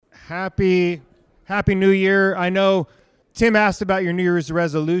Happy New Year. I know Tim asked about your New Year's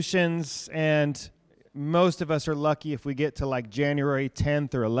resolutions, and most of us are lucky if we get to like January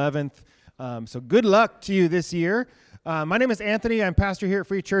 10th or 11th. So good luck to you this year. My name is Anthony. I'm pastor here at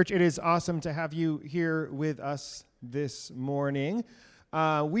Free Church. It is awesome to have you here with us this morning.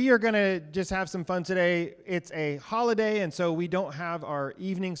 We are going to just have some fun today. It's a holiday, and so we don't have our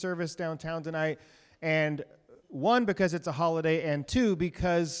evening service downtown tonight. And one, because it's a holiday, and two,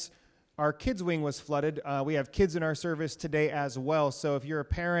 because our kids' wing was flooded. We have kids in our service today as well. So if you're a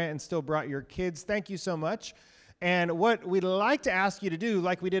parent and still brought your kids, thank you so much. And what we'd like to ask you to do,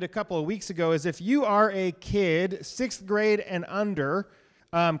 like we did a couple of weeks ago, is if you are a kid, 6th grade and under,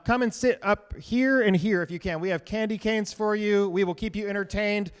 come and sit up here and here if you can. We have candy canes for you. We will keep you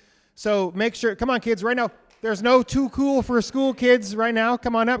entertained. So make sure, come on, kids, right now. There's no too cool for school kids right now.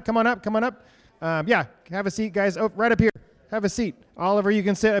 Come on up, come on up, come on up. Yeah, have a seat, guys. Oh, right up here. Have a seat. Oliver, you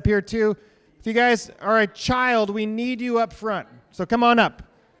can sit up here, too. If you guys are a child, we need you up front. So come on up.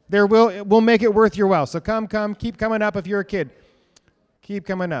 We'll make it worth your while. So come. Keep coming up if you're a kid. Keep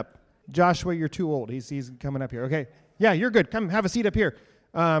coming up. Joshua, you're too old. He's coming up here. Okay. Yeah, you're good. Come have a seat up here.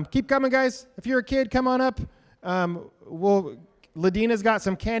 Keep coming, guys. If you're a kid, come on up. Ladina's got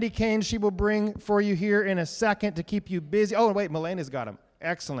some candy canes she will bring for you here in a second to keep you busy. Oh, wait, Melena's got them.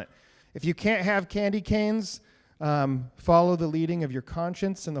 Excellent. If you can't have candy canes, follow the leading of your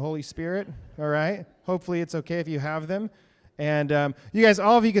conscience and the Holy Spirit, all right? Hopefully it's okay if you have them. And you guys,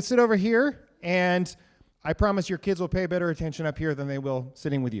 all of you can sit over here, and I promise your kids will pay better attention up here than they will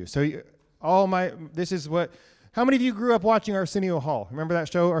sitting with you. So how many of you grew up watching Arsenio Hall? Remember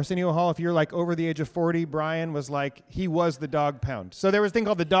that show, Arsenio Hall? If you're like over the age of 40, Brian was like, he was the dog pound. So there was a thing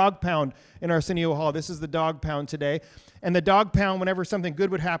called the dog pound in Arsenio Hall. This is the dog pound today. And the dog pound, whenever something good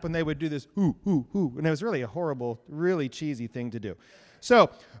would happen, they would do this, hoo, hoo, hoo. And it was really a horrible, really cheesy thing to do. So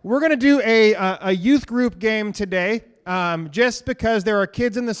we're going to do a youth group game today, just because there are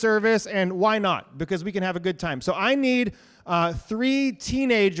kids in the service, and why not? Because we can have a good time. So I need 3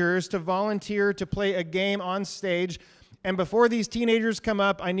 teenagers to volunteer to play a game on stage. And before these teenagers come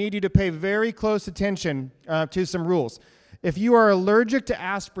up, I need you to pay very close attention to some rules. If you are allergic to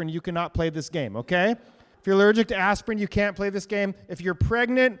aspirin, you cannot play this game, okay? If you're allergic to aspirin, you can't play this game. If you're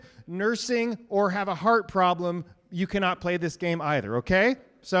pregnant, nursing, or have a heart problem, you cannot play this game either, okay?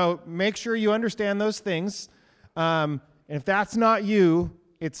 So make sure you understand those things. And if that's not you,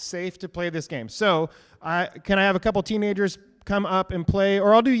 it's safe to play this game. So can I have a couple teenagers come up and play?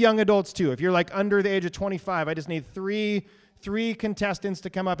 Or I'll do young adults too. If you're like under the age of 25, I just need three contestants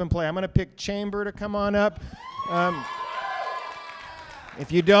to come up and play. I'm going to pick Chamber to come on up.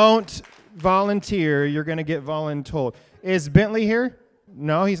 If you don't volunteer, you're going to get voluntold. Is Bentley here?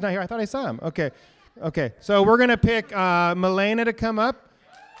 No, he's not here. I thought I saw him. Okay. So we're going to pick Milena to come up.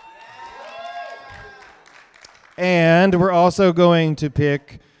 And we're also going to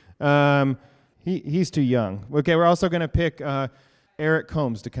pick, he's too young. Okay, we're also going to pick Eric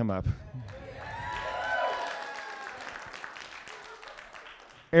Combs to come up.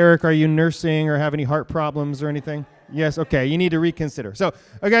 Eric, are you nursing or have any heart problems or anything? Yes, okay, you need to reconsider. So,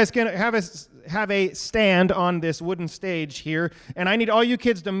 you guys can have a stand on this wooden stage here, and I need all you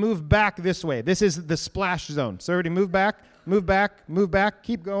kids to move back this way. This is the splash zone. So everybody move back,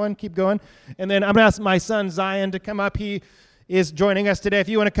 keep going. And then I'm going to ask my son Zion to come up. He is joining us today. If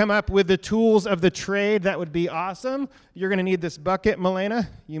you want to come up with the tools of the trade, that would be awesome. You're going to need this bucket, Milena.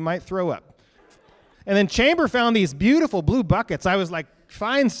 You might throw up. And then Chamber found these beautiful blue buckets. I was like,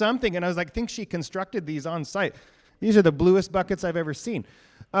 find something. And I was like, I think she constructed these on site. These are the bluest buckets I've ever seen.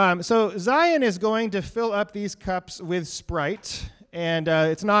 So Zion is going to fill up these cups with Sprite. And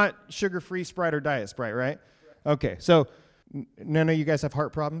it's not sugar-free Sprite or Diet Sprite, right? Okay, so none of you guys have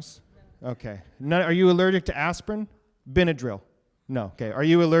heart problems? Okay. Are you allergic to aspirin? Benadryl? No. Okay. Are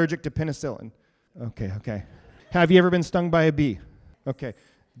you allergic to penicillin? Okay. Have you ever been stung by a bee? Okay.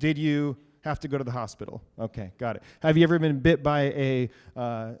 Did you have to go to the hospital? Okay, got it. Have you ever been bit by a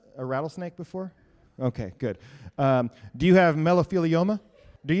rattlesnake before? Okay, good. Do you have mesothelioma?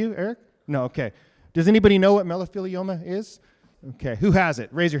 Do you, Eric? No, okay. Does anybody know what mesothelioma is? Okay, who has it?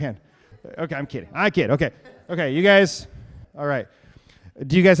 Raise your hand. Okay, I'm kidding. I kid. Okay, you guys, all right.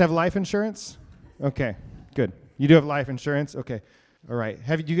 Do you guys have life insurance? Okay, good. You do have life insurance? Okay, all right.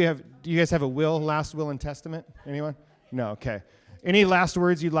 Do you guys have a will, last will and testament? Anyone? No, okay. Any last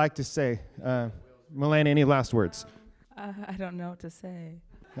words you'd like to say? Milena, any last words? I don't know what to say.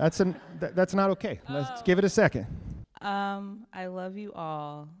 That's not okay. Let's give it a second. I love you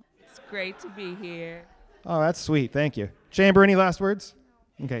all. It's great to be here. Oh, that's sweet. Thank you. Chamber, any last words?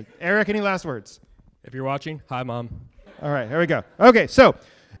 Okay. Eric, any last words? If you're watching, hi, Mom. All right, here we go. Okay, so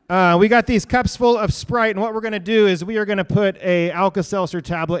We got these cups full of Sprite, and what we're going to do is we are going to put a Alka-Seltzer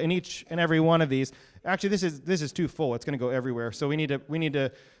tablet in each and every one of these. Actually, this is too full. It's going to go everywhere. So we need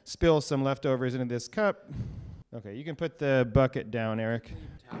to spill some leftovers into this cup. Okay, you can put the bucket down, Eric.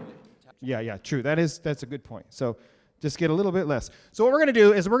 Yeah, true. That's a good point. So just get a little bit less. So what we're going to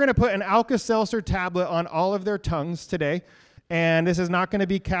do is we're going to put an Alka-Seltzer tablet on all of their tongues today. And this is not going to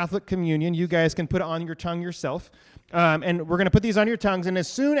be Catholic communion. You guys can put it on your tongue yourself. And we're going to put these on your tongues. And as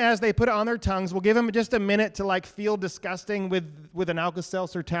soon as they put it on their tongues, we'll give them just a minute to feel disgusting with an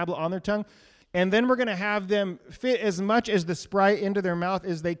Alka-Seltzer tablet on their tongue. And then we're going to have them fit as much as the Sprite into their mouth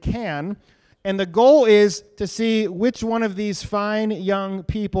as they can. And the goal is to see which one of these fine young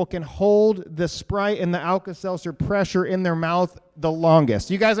people can hold the Sprite and the Alka-Seltzer pressure in their mouth the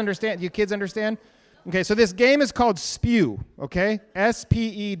longest. You guys understand? You kids understand? Okay, so this game is called Spew, okay?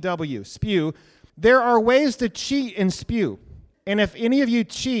 S-P-E-W, Spew. There are ways to cheat in Spew. And if any of you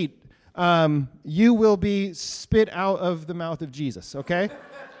cheat, you will be spit out of the mouth of Jesus, okay?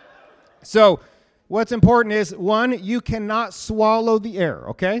 So what's important is, one, you cannot swallow the air,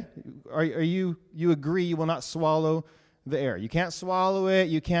 okay? You agree you will not swallow the air. You can't swallow it.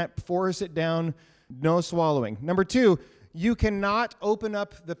 You can't force it down. No swallowing. Number two, you cannot open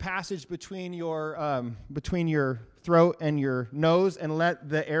up the passage between your throat and your nose and let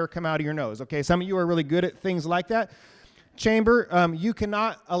the air come out of your nose, okay? Some of you are really good at things like that. Chamber, you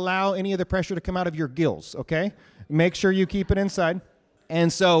cannot allow any of the pressure to come out of your gills, okay? Make sure you keep it inside.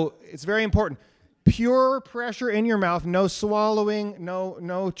 And so it's very important. Pure pressure in your mouth, no swallowing,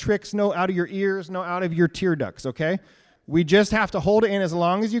 no tricks, no out of your ears, no out of your tear ducts, okay? We just have to hold it in as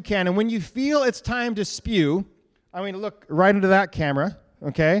long as you can. And when you feel it's time to spew, look right into that camera,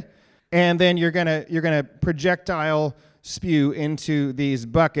 okay? And then you're gonna projectile spew into these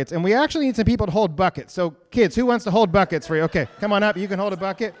buckets. And we actually need some people to hold buckets. So kids, who wants to hold buckets for you? Okay, come on up. You can hold a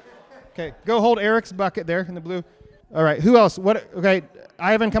bucket. Okay, go hold Eric's bucket there in the blue. All right, who else? Okay,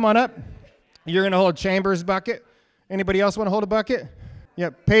 Ivan, come on up. You're gonna hold Chambers' bucket. Anybody else want to hold a bucket? Yeah,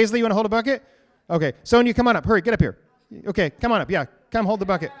 Paisley, you want to hold a bucket? Okay, Sonia, come on up. Hurry, get up here. Okay, come on up. Yeah, come hold the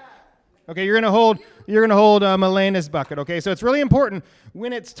bucket. Okay, you're gonna hold Melena's bucket. Okay, so it's really important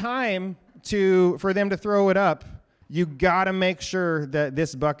when it's time for them to throw it up. You gotta make sure that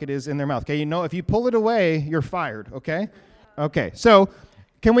this bucket is in their mouth. Okay, if you pull it away, you're fired. Okay, okay. So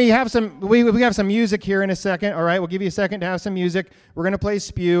can we have some? We have some music here in a second. All right, we'll give you a second to have some music. We're gonna play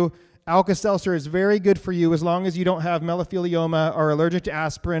Spew. Alka-Seltzer is very good for you as long as you don't have mesothelioma, are allergic to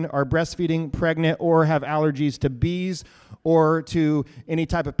aspirin, are breastfeeding, pregnant, or have allergies to bees or to any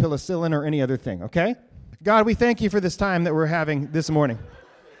type of penicillin or any other thing, okay? God, we thank you for this time that we're having this morning.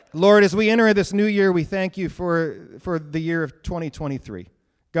 Lord, as we enter this new year, we thank you for the year of 2023.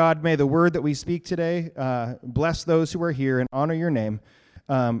 God, may the word that we speak today bless those who are here and honor your name.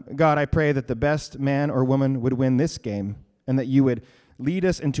 God, I pray that the best man or woman would win this game and that you would lead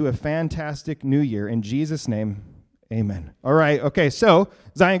us into a fantastic new year. In Jesus' name, amen. All right, okay, so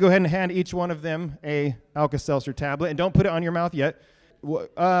Zion, go ahead and hand each one of them a Alka-Seltzer tablet, and don't put it on your mouth yet.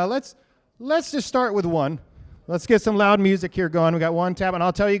 Let's just start with one. Let's get some loud music here going. We got one tablet, and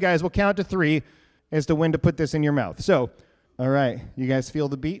I'll tell you guys, we'll count to 3 as to when to put this in your mouth. So, all right, you guys feel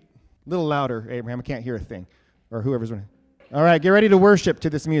the beat? A little louder, Abraham. I can't hear a thing, or whoever's running. All right, get ready to worship to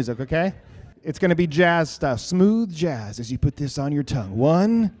this music, okay? It's going to be jazz style, smooth jazz as you put this on your tongue.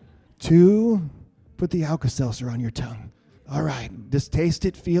 1, 2, put the Alka-Seltzer on your tongue. All right, just taste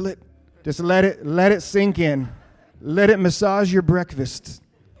it, feel it. Just let it sink in. Let it massage your breakfast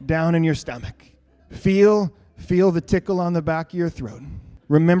down in your stomach. Feel the tickle on the back of your throat.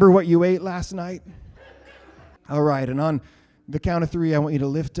 Remember what you ate last night? All right, and on the count of 3, I want you to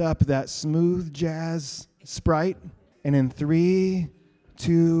lift up that smooth jazz Sprite. And in 3,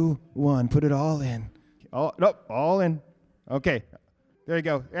 2, 1. Put it all in. All in. Okay. There you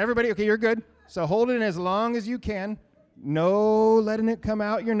go. Everybody, okay, you're good. So hold it in as long as you can. No letting it come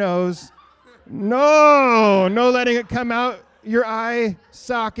out your nose. No letting it come out your eye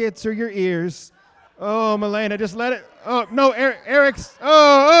sockets or your ears. Oh, Melena, just let it. Oh, no, Eric's.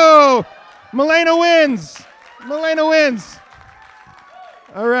 Oh. Melena wins.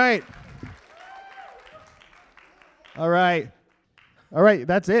 All right. All right,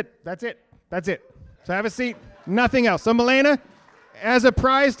 that's it. So have a seat. Nothing else. So Melena, as a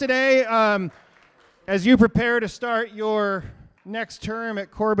prize today, as you prepare to start your next term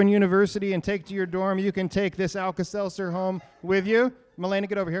at Corbin University and take to your dorm, you can take this Alka-Seltzer home with you. Melena,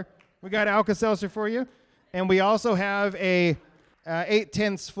 get over here. We got Alka-Seltzer for you. And we also have a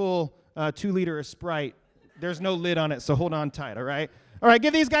 8/10 full 2-liter of Sprite. There's no lid on it, so hold on tight, all right? All right,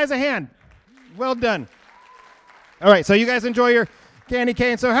 give these guys a hand. Well done. All right, so you guys enjoy your Candy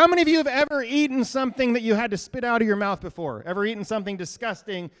cane. So how many of you have ever eaten something that you had to spit out of your mouth before? Ever eaten something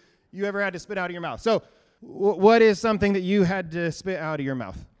disgusting you ever had to spit out of your mouth? So what is something that you had to spit out of your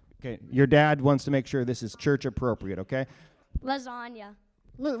mouth? Okay, your dad wants to make sure this is church appropriate, okay? Lasagna.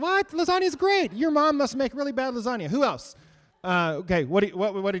 What? Lasagna's great. Your mom must make really bad lasagna. Who else? Okay,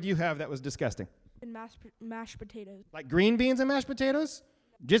 what did you have that was disgusting? And mashed potatoes. Like green beans and mashed potatoes?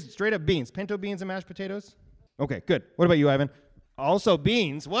 Just straight up beans. Pinto beans and mashed potatoes? Okay, good. What about you, Ivan? Also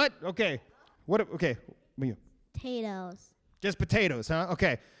beans. What? Okay. Okay. What about you? Potatoes. Just potatoes, huh?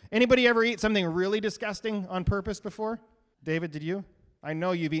 Okay. Anybody ever eat something really disgusting on purpose before? David, did you? I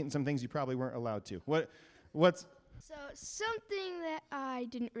know you've eaten some things you probably weren't allowed to. What's... So something that I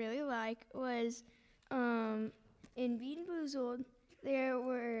didn't really like was in Bean Boozled, there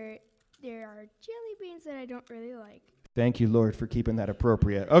are jelly beans that I don't really like. Thank you, Lord, for keeping that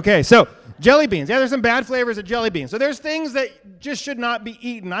appropriate. Okay, so jelly beans. Yeah, there's some bad flavors of jelly beans. So there's things that just should not be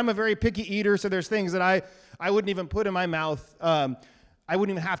eaten. I'm a very picky eater, so there's things that I wouldn't even put in my mouth. I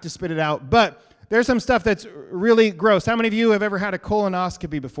wouldn't even have to spit it out. But there's some stuff that's really gross. How many of you have ever had a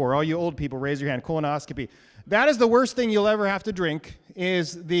colonoscopy before? All you old people, raise your hand. Colonoscopy. That is the worst thing you'll ever have to drink,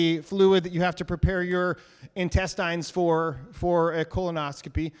 is the fluid that you have to prepare your intestines for a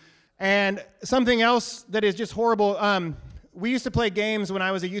colonoscopy. And something else that is just horrible, we used to play games when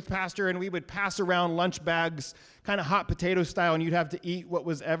I was a youth pastor, and we would pass around lunch bags, kind of hot potato style, and you'd have to eat what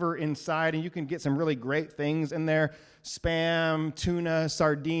was ever inside, and you can get some really great things in there, Spam, tuna,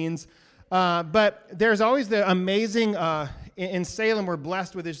 sardines. But there's always the amazing, in Salem, we're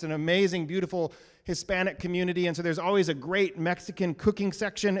blessed with just an amazing, beautiful Hispanic community, and so there's always a great Mexican cooking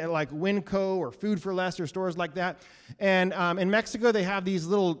section at like Winco or Food for Less or stores like that. And in Mexico, they have these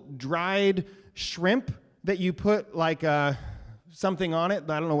little dried shrimp that you put like something on it.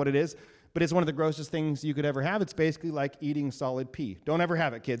 I don't know what it is, but it's one of the grossest things you could ever have. It's basically like eating solid pee. Don't ever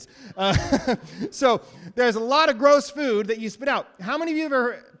have it, kids. So there's a lot of gross food that you spit out. How many of you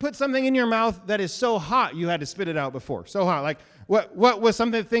ever put something in your mouth that is so hot you had to spit it out before? So hot. Like, what was some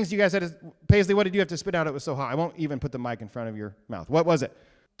of the things you guys had to, Paisley, what did you have to spit out? It was so hot. I won't even put the mic in front of your mouth. What was it?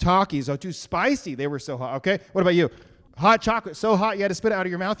 Takis. Oh, too spicy. They were so hot. Okay. What about you? Hot chocolate. So hot you had to spit it out of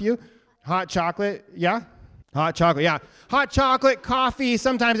your mouth. You? Hot chocolate. Yeah? Hot chocolate. Yeah. Hot chocolate, coffee.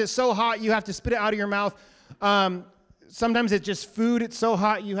 Sometimes it's so hot you have to spit it out of your mouth. Sometimes it's just food. It's so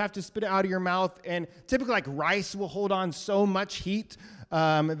hot you have to spit it out of your mouth. And typically like rice will hold on so much heat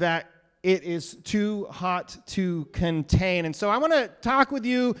that it is too hot to contain. And so I want to talk with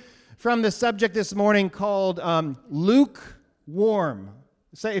you from the subject this morning called lukewarm.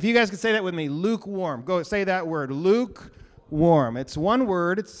 Say, if you guys could say that with me, lukewarm. Go say that word, lukewarm. It's one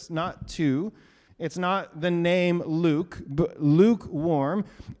word. It's not two. It's not the name Luke, but lukewarm.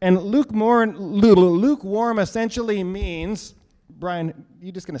 And lukewarm essentially means, Brian,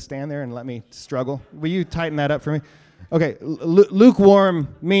 you just going to stand there and let me struggle? Will you tighten that up for me? Okay,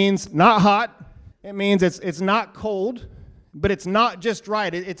 lukewarm means not hot. It means it's not cold, but it's not just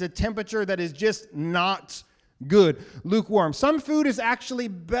right. It's a temperature that is just not good. Lukewarm. Some food is actually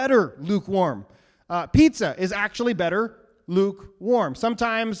better lukewarm. Pizza is actually better lukewarm.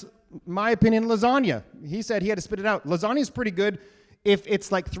 Sometimes, my opinion, lasagna. He said he had to spit it out. Lasagna is pretty good if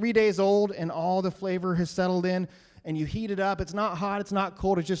it's like 3 days old and all the flavor has settled in and you heat it up. It's not hot, it's not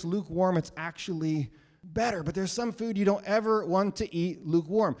cold, it's just lukewarm. It's actually better. But there's some food you don't ever want to eat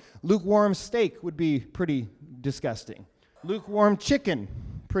lukewarm. Lukewarm steak would be pretty disgusting. Lukewarm chicken,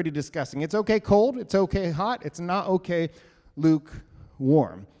 pretty disgusting. It's okay cold, it's okay hot, it's not okay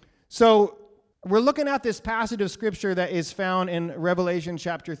lukewarm. So we're looking at this passage of Scripture that is found in Revelation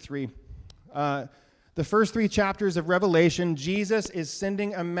chapter 3. The first 3 chapters of Revelation, Jesus is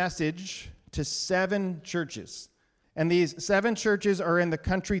sending a message to 7 churches. And these 7 churches are in the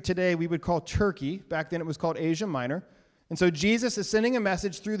country today we would call Turkey. Back then it was called Asia Minor. And so Jesus is sending a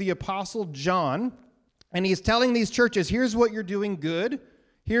message through the Apostle John, and he's telling these churches, here's what you're doing good.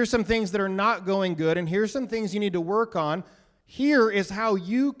 Here's some things that are not going good, and here's some things you need to work on. Here is how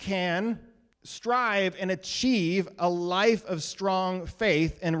you can strive and achieve a life of strong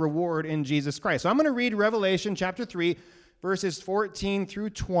faith and reward in Jesus Christ. So I'm going to read Revelation chapter 3, verses 14 through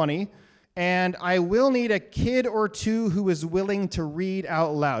 20. And I will need a kid or two who is willing to read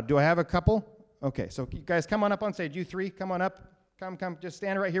out loud. Do I have a couple? Okay, so you guys come on up on stage. You 3, come on up. Come, just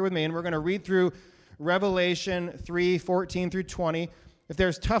stand right here with me. And we're going to read through Revelation 3, 14 through 20. If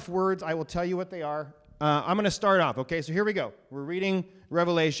there's tough words, I will tell you what they are. I'm going to start off, okay? So here we go. We're reading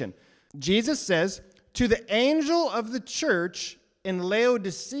Revelation. Jesus says, to the angel of the church in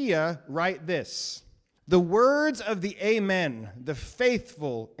Laodicea, write this. The words of the Amen, the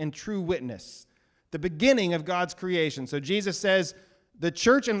faithful and true witness, the beginning of God's creation. So Jesus says, The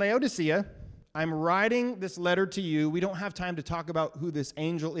church in Laodicea, I'm writing this letter to you. We don't have time to talk about who this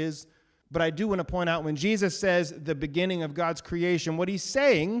angel is, but I do want to point out when Jesus says the beginning of God's creation, what he's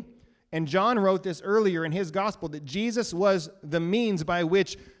saying, and John wrote this earlier in his gospel, that Jesus was the means by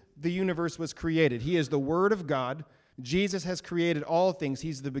which the universe was created. He is the Word of God. Jesus has created all things.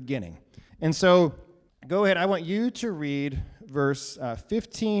 He's the beginning. And so go ahead. I want you to read verse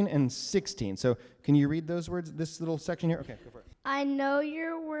 15 and 16. So can you read those words, this little section here? Okay, go for it. I know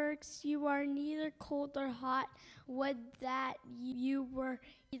your works. You are neither cold or hot. Would that you were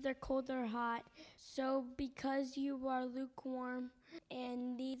either cold or hot. So because you are lukewarm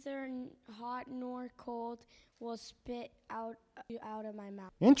and neither hot nor cold, will spit out of my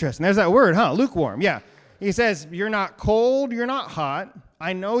mouth. Interesting. There's that word, huh? Lukewarm. Yeah. He says, you're not cold, you're not hot.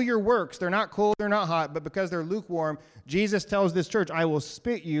 I know your works. They're not cold, they're not hot, but because they're lukewarm, Jesus tells this church, I will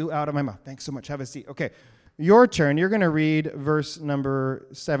spit you out of my mouth. Thanks so much. Have a seat. Okay. Your turn. You're going to read verse number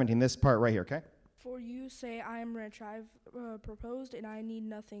 17, this part right here, okay? For you say, I am rich, I've proposed, and I need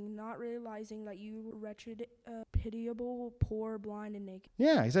nothing, not realizing that you wretched, pitiable, poor, blind, and naked.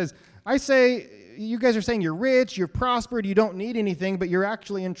 Yeah, he says, I say, you guys are saying you're rich, you're prospered, you don't need anything, but you're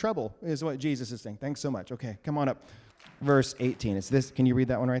actually in trouble, is what Jesus is saying. Thanks so much. Okay, come on up. Verse 18. It's this. Can you read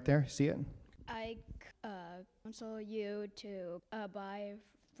that one right there? See it? I counsel you to buy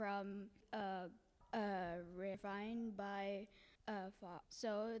from refined by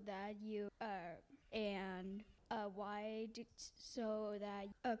so that you and wide so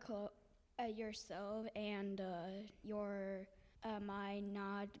that yourself and your mind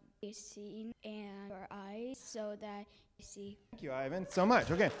not be seen and your eyes so that you see. Thank you, Ivan, so much.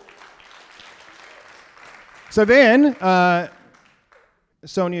 Okay. So then,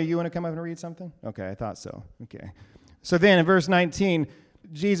 Sonia, you want to come up and read something? Okay, I thought so. Okay. So then in verse 19,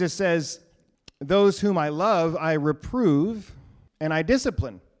 Jesus says, those whom I love, I reprove and I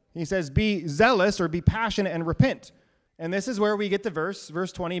discipline. He says, be zealous or be passionate and repent. And this is where we get the verse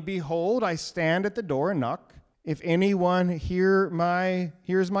 20, behold, I stand at the door and knock. If anyone hears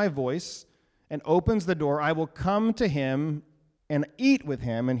my voice and opens the door, I will come to him and eat with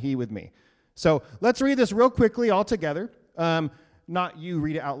him and he with me. So let's read this real quickly all together. Not you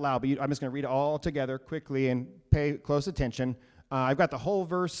read it out loud, but I'm just going to read it all together quickly and pay close attention. I've got the whole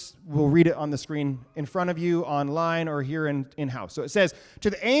verse. We'll read it on the screen in front of you, online, or here in-house. So it says, to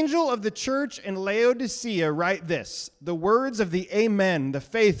the angel of the church in Laodicea write this, the words of the Amen, the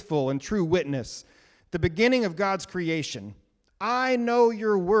faithful and true witness, the beginning of God's creation. I know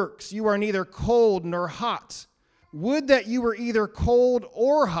your works. You are neither cold nor hot. Would that you were either cold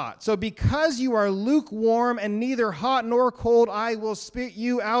or hot. So because you are lukewarm and neither hot nor cold, I will spit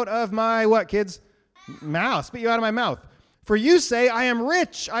you out of my, what, kids? Mouth. Spit you out of my mouth. For you say, I am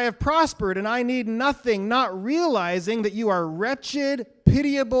rich, I have prospered, and I need nothing, not realizing that you are wretched,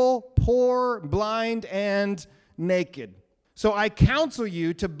 pitiable, poor, blind, and naked. So I counsel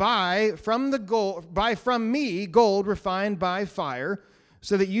you to buy from me gold refined by fire,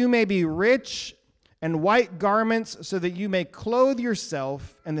 so that you may be rich, and white garments, so that you may clothe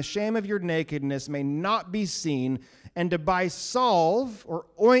yourself, and the shame of your nakedness may not be seen, and to buy salve or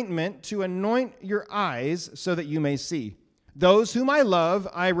ointment to anoint your eyes, so that you may see. Those whom I love,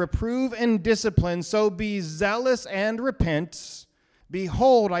 I reprove and discipline, so be zealous and repent.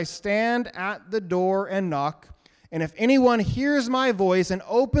 Behold, I stand at the door and knock, and if anyone hears my voice and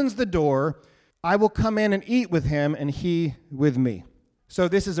opens the door, I will come in and eat with him, and he with me. So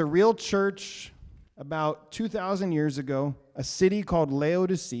this is a real church about 2,000 years ago, a city called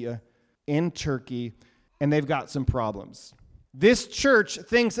Laodicea in Turkey, and they've got some problems. This church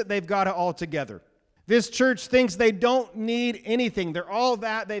thinks that they've got it all together. This church thinks they don't need anything. They're all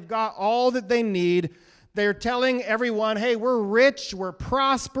that. They've got all that they need. They're telling everyone, hey, we're rich, we're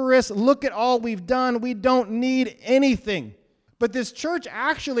prosperous. Look at all we've done. We don't need anything. But this church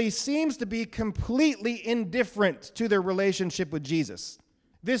actually seems to be completely indifferent to their relationship with Jesus.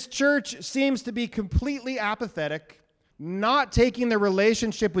 This church seems to be completely apathetic, not taking their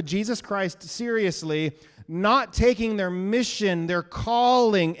relationship with Jesus Christ seriously, not taking their mission, their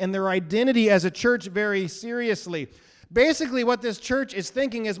calling, and their identity as a church very seriously. Basically, what this church is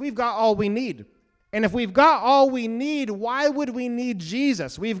thinking is we've got all we need. And if we've got all we need, why would we need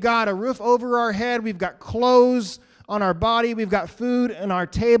Jesus? We've got a roof over our head. We've got clothes on our body. We've got food on our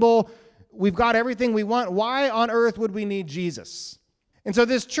table. We've got everything we want. Why on earth would we need Jesus? And so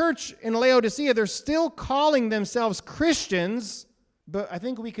this church in Laodicea, they're still calling themselves Christians, but I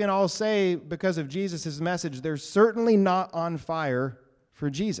think we can all say, because of Jesus' message, they're certainly not on fire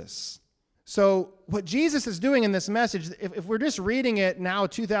for Jesus. So what Jesus is doing in this message, if we're just reading it now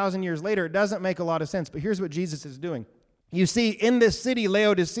 2,000 years later, it doesn't make a lot of sense. But here's what Jesus is doing. You see, in this city,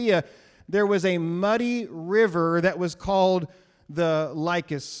 Laodicea, there was a muddy river that was called the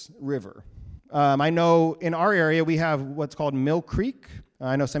Lycus River. I know in our area we have what's called Mill Creek.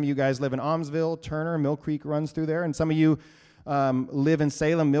 I know some of you guys live in Almsville, Turner, Mill Creek runs through there, and some of you live in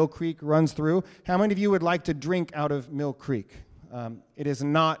Salem, Mill Creek runs through. How many of you would like to drink out of Mill Creek? It is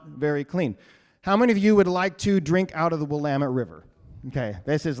not very clean. How many of you would like to drink out of the Willamette River? Okay,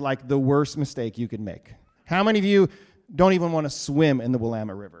 this is like the worst mistake you could make. How many of you don't even want to swim in the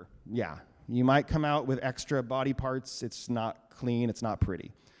Willamette River? Yeah, you might come out with extra body parts. It's not clean. It's not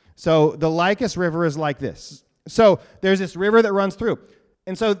pretty. So the Lycus River is like this. So there's this river that runs through.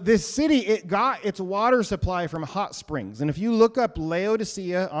 And so this city, it got its water supply from hot springs. And if you look up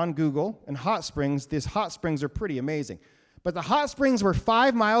Laodicea on Google and hot springs, these hot springs are pretty amazing. But the hot springs were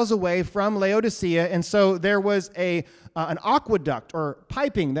 5 miles away from Laodicea, and so there was an aqueduct or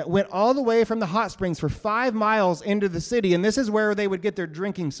piping that went all the way from the hot springs for 5 miles into the city, and this is where they would get their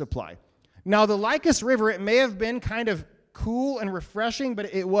drinking supply. Now, the Lycus River, it may have been kind of cool and refreshing,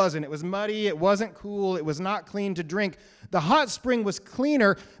 but it wasn't. It was muddy, it wasn't cool, it was not clean to drink. The hot spring was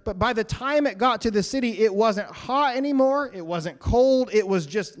cleaner, but by the time it got to the city, it wasn't hot anymore, it wasn't cold, it was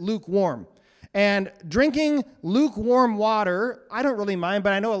just lukewarm. And drinking lukewarm water, I don't really mind,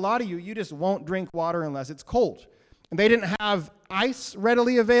 but I know a lot of you just won't drink water unless it's cold. And they didn't have ice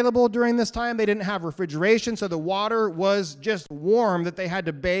readily available during this time. They didn't have refrigeration, so the water was just warm that they had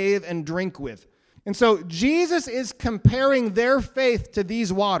to bathe and drink with. And so Jesus is comparing their faith to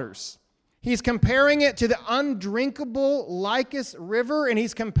these waters. He's comparing it to the undrinkable Lycus River, and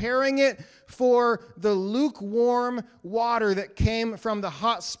he's comparing it for the lukewarm water that came from the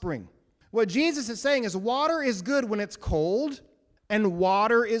hot spring. What Jesus is saying is water is good when it's cold, and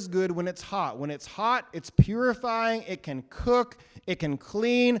water is good when it's hot. When it's hot, it's purifying, it can cook, it can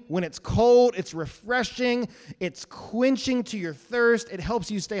clean. When it's cold, it's refreshing, it's quenching to your thirst, it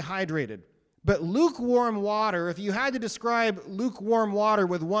helps you stay hydrated. But lukewarm water, if you had to describe lukewarm water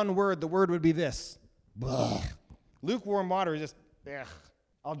with one word, the word would be this. Blech. Lukewarm water is just, ugh.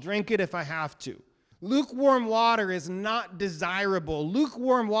 I'll drink it if I have to. Lukewarm water is not desirable.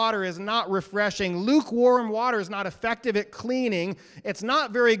 Lukewarm water is not refreshing. Lukewarm water is not effective at cleaning. It's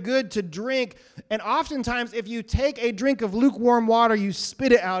not very good to drink. And oftentimes, if you take a drink of lukewarm water, you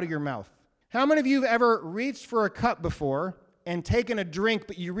spit it out of your mouth. How many of you have ever reached for a cup before and taken a drink,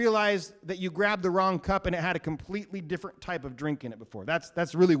 but you realized that you grabbed the wrong cup and it had a completely different type of drink in it before?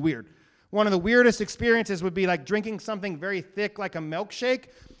 That's really weird. One of the weirdest experiences would be like drinking something very thick like a milkshake,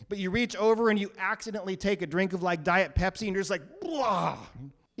 but you reach over and you accidentally take a drink of like Diet Pepsi and you're just like, blah.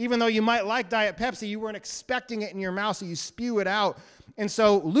 Even though you might like Diet Pepsi, you weren't expecting it in your mouth, so you spew it out. And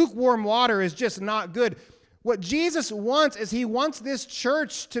so lukewarm water is just not good. What Jesus wants is he wants this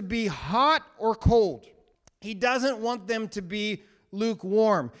church to be hot or cold. He doesn't want them to be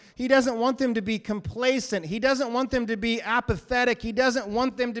lukewarm. He doesn't want them to be complacent. He doesn't want them to be apathetic. He doesn't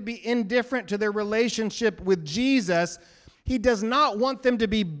want them to be indifferent to their relationship with Jesus. He does not want them to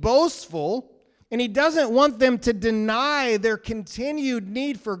be boastful, and he doesn't want them to deny their continued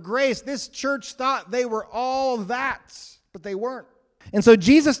need for grace. This church thought they were all that, but they weren't. And so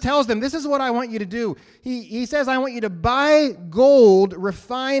Jesus tells them, this is what I want you to do. He says, I want you to buy gold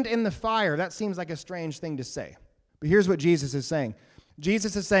refined in the fire. That seems like a strange thing to say. But here's what Jesus is saying.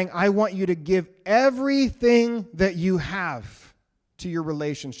 Jesus is saying, I want you to give everything that you have to your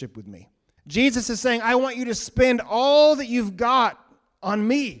relationship with me. Jesus is saying, I want you to spend all that you've got on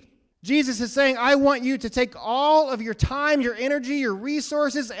me. Jesus is saying, I want you to take all of your time, your energy, your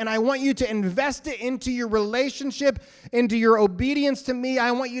resources, and I want you to invest it into your relationship, into your obedience to me.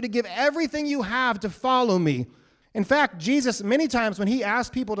 I want you to give everything you have to follow me. In fact, Jesus, many times when he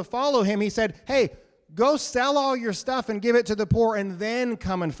asked people to follow him, he said, hey, go sell all your stuff and give it to the poor and then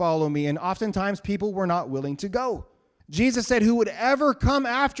come and follow me. And oftentimes people were not willing to go. Jesus said, who would ever come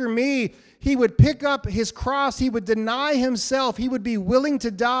after me, he would pick up his cross, he would deny himself, he would be willing to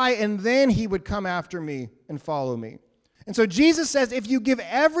die, and then he would come after me and follow me. And so Jesus says, if you give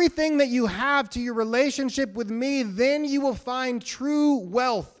everything that you have to your relationship with me, then you will find true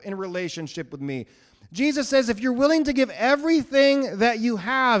wealth in relationship with me. Jesus says, if you're willing to give everything that you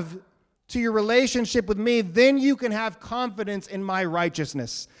have to your relationship with me, then you can have confidence in my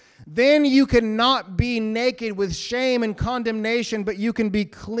righteousness. Then you can not be naked with shame and condemnation, but you can be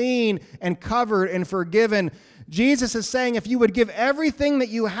clean and covered and forgiven. Jesus is saying if you would give everything that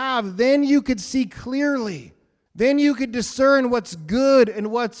you have, then you could see clearly. Then you could discern what's good and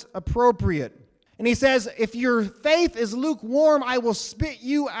what's appropriate. And he says, if your faith is lukewarm, I will spit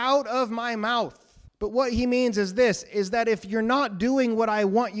you out of my mouth. But what he means is this, is that if you're not doing what I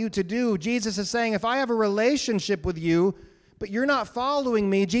want you to do, Jesus is saying, if I have a relationship with you, but you're not following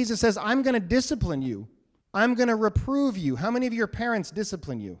me, Jesus says, I'm going to discipline you. I'm going to reprove you. How many of your parents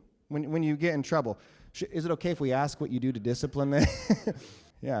discipline you when you get in trouble? Is it okay if we ask what you do to discipline them?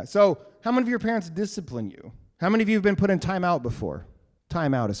 Yeah. So how many of your parents discipline you? How many of you have been put in timeout before?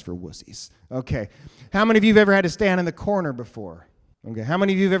 Timeout is for wussies. Okay. How many of you have ever had to stand in the corner before? Okay. How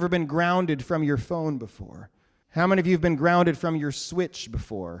many of you have ever been grounded from your phone before? How many of you have been grounded from your Switch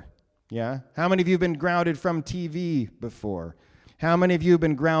before? Yeah? How many of you have been grounded from TV before? How many of you have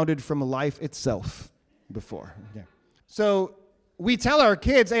been grounded from life itself before? Yeah. So we tell our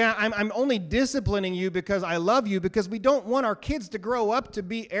kids, hey, I'm only disciplining you because I love you, because we don't want our kids to grow up to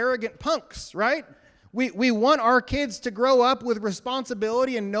be arrogant punks, right? We want our kids to grow up with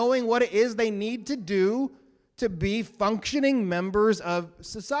responsibility and knowing what it is they need to do to be functioning members of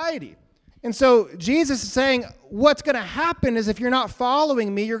society. And so Jesus is saying, what's going to happen is if you're not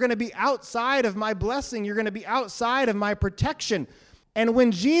following me, you're going to be outside of my blessing. You're going to be outside of my protection. And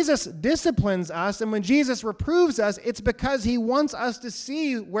when Jesus disciplines us and when Jesus reproves us, it's because he wants us to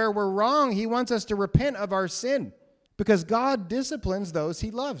see where we're wrong. He wants us to repent of our sin, because God disciplines those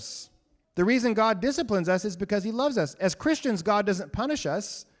he loves. The reason God disciplines us is because he loves us. As Christians, God doesn't punish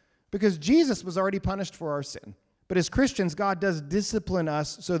us because Jesus was already punished for our sin. But as Christians, God does discipline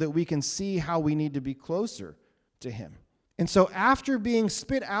us so that we can see how we need to be closer to him. And so after being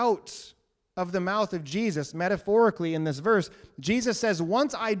spit out of the mouth of Jesus, metaphorically in this verse, Jesus says,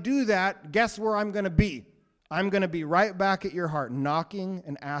 once I do that, guess where I'm going to be? I'm going to be right back at your heart, knocking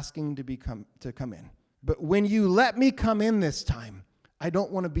and asking to come in. But when you let me come in this time, I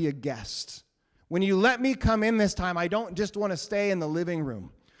don't want to be a guest. When you let me come in this time, I don't just want to stay in the living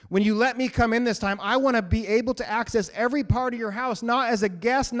room. When you let me come in this time, I want to be able to access every part of your house, not as a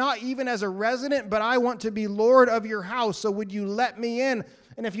guest, not even as a resident, but I want to be Lord of your house. So would you let me in?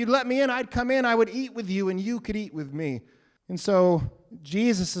 And if you'd let me in, I'd come in, I would eat with you, and you could eat with me. And so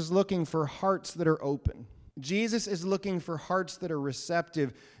Jesus is looking for hearts that are open. Jesus is looking for hearts that are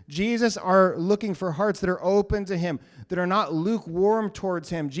receptive. Jesus are looking for hearts that are open to him, that are not lukewarm towards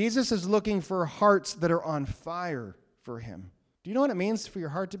him. Jesus is looking for hearts that are on fire for him. Do you know what it means for your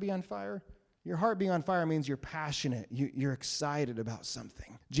heart to be on fire? Your heart being on fire means you're passionate. You're excited about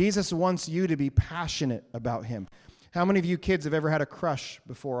something. Jesus wants you to be passionate about him. How many of you kids have ever had a crush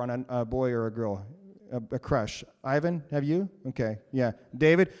before on a boy or a girl? A crush. Ivan, have you? Okay, yeah.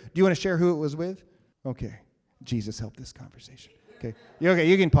 David, do you want to share who it was with? Okay. Jesus helped this conversation. Okay,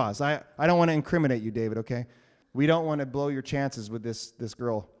 you can pause. I don't want to incriminate you, David, okay? We don't want to blow your chances with this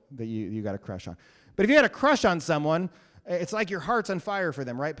girl that you got a crush on. But if you had a crush on someone, it's like your heart's on fire for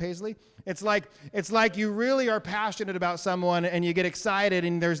them, right, Paisley? It's like you really are passionate about someone and you get excited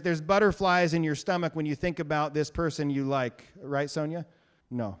and there's butterflies in your stomach when you think about this person you like, right, Sonia?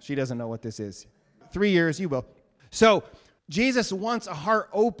 No, she doesn't know what this is. 3 years, you will. So Jesus wants a heart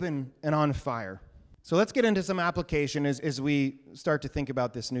open and on fire. So let's get into some application as we start to think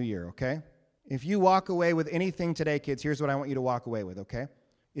about this new year, okay? If you walk away with anything today, kids, here's what I want you to walk away with, okay?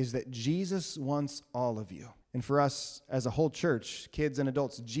 Is that Jesus wants all of you. And for us as a whole church, kids and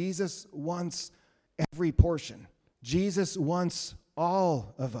adults, Jesus wants every portion. Jesus wants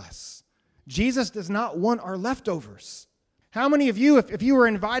all of us. Jesus does not want our leftovers. How many of you, if you were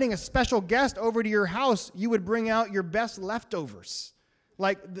inviting a special guest over to your house, you would bring out your best leftovers?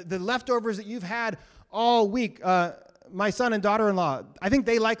 Like the leftovers that you've had all week. My son and daughter-in-law, I think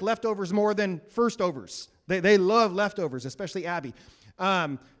they like leftovers more than first-overs. They love leftovers, especially Abby.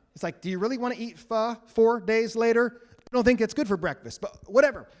 It's like, do you really want to eat pho 4 days later? I don't think it's good for breakfast, but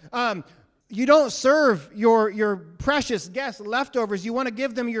whatever. You don't serve your precious guests leftovers. You want to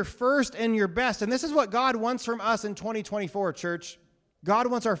give them your first and your best. And this is what God wants from us in 2024, church. God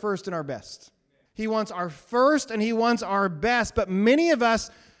wants our first and our best. He wants our first and he wants our best. But many of us,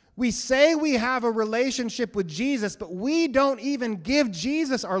 we say we have a relationship with Jesus, but we don't even give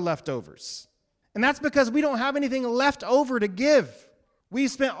Jesus our leftovers. And that's because we don't have anything left over to give. We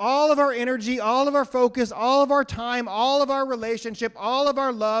spent all of our energy, all of our focus, all of our time, all of our relationship, all of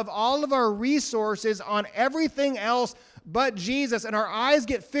our love, all of our resources on everything else but Jesus, and our eyes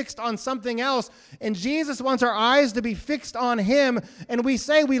get fixed on something else, and Jesus wants our eyes to be fixed on him, and we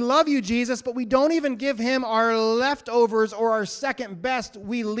say we love you, Jesus, but we don't even give him our leftovers or our second best.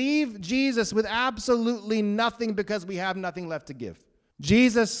 We leave Jesus with absolutely nothing because we have nothing left to give.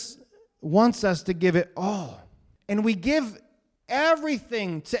 Jesus wants us to give it all, and we give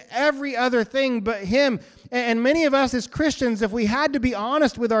everything to every other thing but him. And many of us as Christians, if we had to be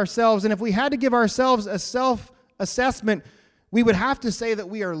honest with ourselves and if we had to give ourselves a self-assessment, we would have to say that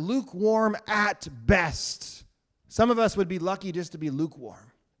we are lukewarm at best. Some of us would be lucky just to be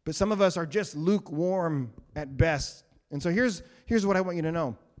lukewarm, but some of us are just lukewarm at best. And so here's what I want you to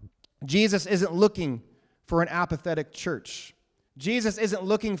know. Jesus isn't looking for an apathetic church. Jesus isn't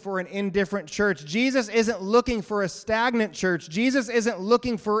looking for an indifferent church. Jesus isn't looking for a stagnant church. Jesus isn't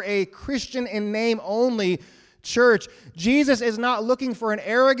looking for a Christian in name only church. Jesus is not looking for an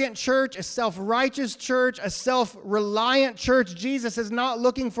arrogant church, a self-righteous church, a self-reliant church. Jesus is not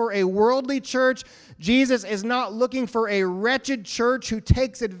looking for a worldly church. Jesus is not looking for a wretched church who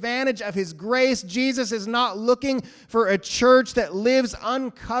takes advantage of his grace. Jesus is not looking for a church that lives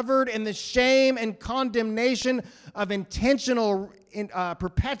uncovered in the shame and condemnation of intentional,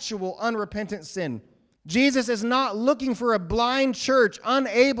 perpetual, unrepentant sin. Jesus is not looking for a blind church,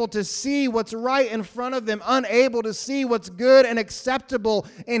 unable to see what's right in front of them, unable to see what's good and acceptable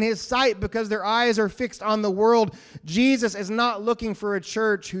in his sight because their eyes are fixed on the world. Jesus is not looking for a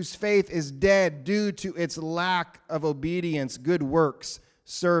church whose faith is dead due to its lack of obedience, good works,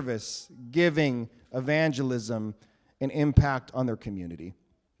 service, giving, evangelism, and impact on their community.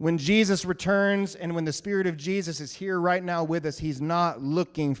 When Jesus returns and when the Spirit of Jesus is here right now with us, he's not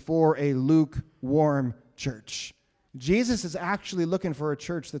looking for a lukewarm church. Jesus is actually looking for a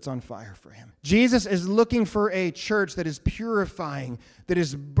church that's on fire for him. Jesus is looking for a church that is purifying, that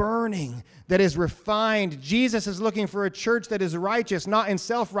is burning, that is refined. Jesus is looking for a church that is righteous, not in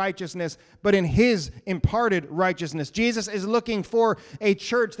self-righteousness, but in his imparted righteousness. Jesus is looking for a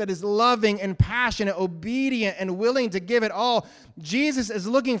church that is loving and passionate, obedient and willing to give it all. Jesus is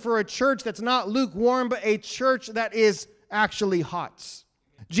looking for a church that's not lukewarm, but a church that is actually hot.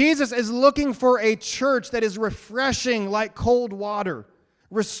 Jesus is looking for a church that is refreshing like cold water,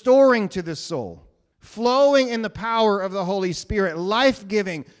 restoring to the soul, flowing in the power of the Holy Spirit,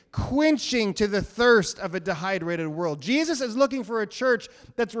 life-giving, quenching to the thirst of a dehydrated world. Jesus is looking for a church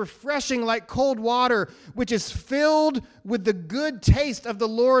that's refreshing like cold water, which is filled with the good taste of the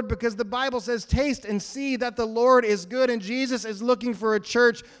Lord, because the Bible says, taste and see that the Lord is good. And Jesus is looking for a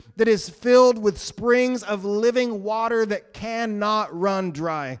church that is filled with springs of living water that cannot run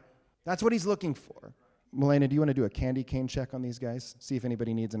dry. That's what he's looking for. Melena, do you want to do a candy cane check on these guys? See if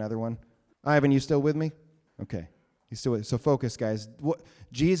anybody needs another one. Ivan, you still with me? Okay. You still with me? So focus, guys.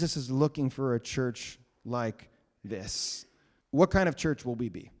 Jesus is looking for a church like this. What kind of church will we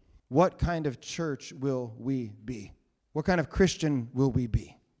be? What kind of church will we be? What kind of Christian will we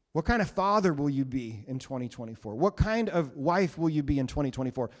be? What kind of father will you be in 2024? What kind of wife will you be in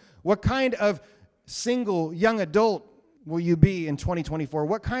 2024? What kind of single young adult will you be in 2024?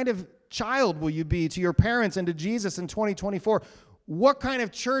 What kind of child will you be to your parents and to Jesus in 2024? What kind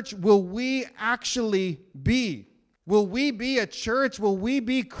of church will we actually be? Will we be a church? Will we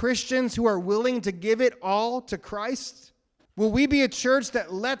be Christians who are willing to give it all to Christ? Will we be a church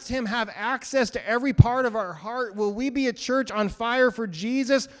that lets him have access to every part of our heart? Will we be a church on fire for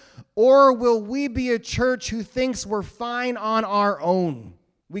Jesus? Or will we be a church who thinks we're fine on our own?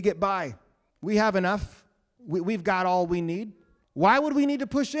 We get by. We have enough. We've got all we need. Why would we need to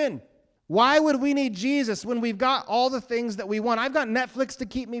push in? Why would we need Jesus when we've got all the things that we want? I've got Netflix to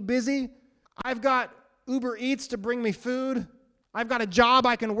keep me busy. I've got Uber Eats to bring me food. I've got a job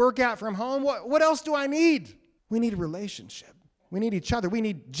I can work at from home. What else do I need? We need a relationship. We need each other. We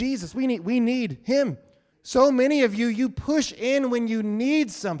need Jesus. We need him. So many of you push in when you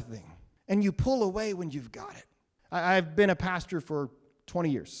need something, and you pull away when you've got it. I've been a pastor for 20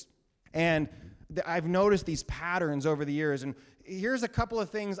 years, and I've noticed these patterns over the years. And here's a couple of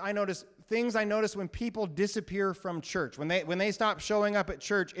things I notice when people disappear from church. When they stop showing up at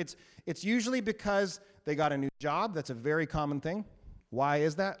church, it's usually because they got a new job. That's a very common thing. Why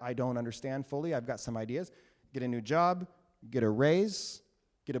is that? I don't understand fully. I've got some ideas. Get a new job, get a raise,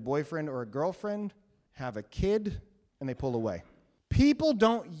 get a boyfriend or a girlfriend, have a kid, and they pull away. People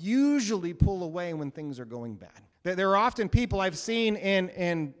don't usually pull away when things are going bad. There are often people I've seen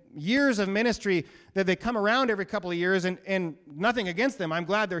in years of ministry that they come around every couple of years, and nothing against them. I'm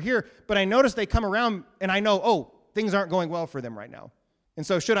glad they're here, but I notice they come around and I know, things aren't going well for them right now. And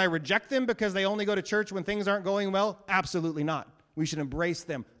so should I reject them because they only go to church when things aren't going well? Absolutely not. We should embrace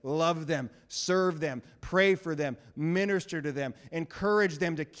them, love them, serve them, pray for them, minister to them, encourage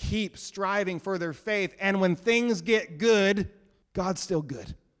them to keep striving for their faith. And when things get good, God's still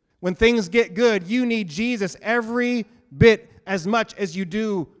good. When things get good, you need Jesus every bit as much as you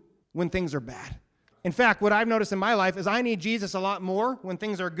do when things are bad. In fact, what I've noticed in my life is I need Jesus a lot more when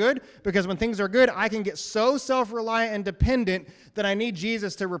things are good, because when things are good, I can get so self-reliant and dependent that I need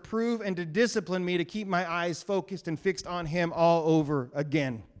Jesus to reprove and to discipline me to keep my eyes focused and fixed on him all over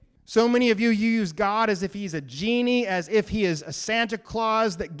again. So many of you use God as if he's a genie, as if he is a Santa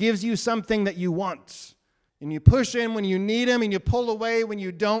Claus that gives you something that you want. And you push him when you need him, and you pull away when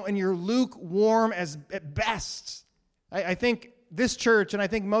you don't, and you're lukewarm at best. I think this church, and I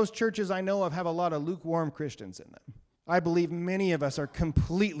think most churches I know of, have a lot of lukewarm Christians in them. I believe many of us are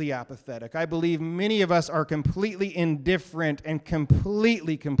completely apathetic. I believe many of us are completely indifferent and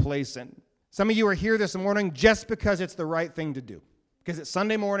completely complacent. Some of you are here this morning just because it's the right thing to do. Because it's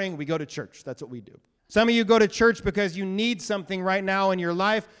Sunday morning, we go to church. That's what we do. Some of you go to church because you need something right now in your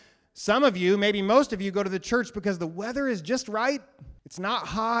life. Some of you, maybe most of you, go to the church because the weather is just right. It's not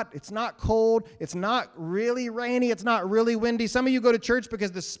hot. It's not cold. It's not really rainy. It's not really windy. Some of you go to church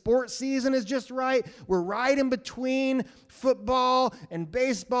because the sports season is just right. We're right in between football and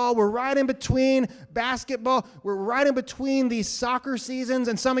baseball. We're right in between basketball. We're right in between these soccer seasons.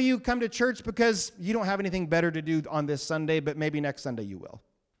 And some of you come to church because you don't have anything better to do on this Sunday, but maybe next Sunday you will.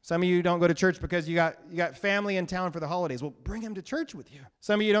 Some of you don't go to church because you got family in town for the holidays. Well, bring them to church with you.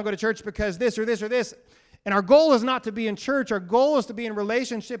 Some of you don't go to church because this or this or this. And our goal is not to be in church. Our goal is to be in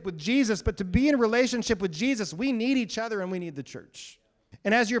relationship with Jesus. But to be in relationship with Jesus, we need each other and we need the church.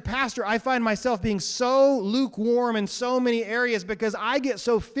 And as your pastor, I find myself being so lukewarm in so many areas because I get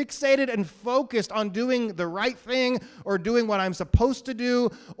so fixated and focused on doing the right thing or doing what I'm supposed to do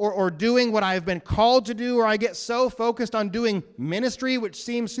or doing what I've been called to do, or I get so focused on doing ministry, which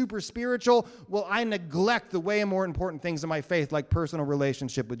seems super spiritual, well, I neglect the way more important things in my faith, like personal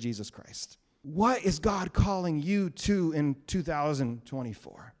relationship with Jesus Christ. What is God calling you to in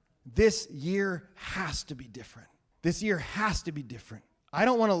 2024? This year has to be different. This year has to be different. I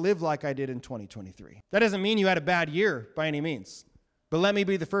don't want to live like I did in 2023. That doesn't mean you had a bad year by any means. But let me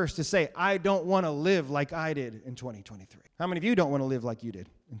be the first to say, I don't want to live like I did in 2023. How many of you don't want to live like you did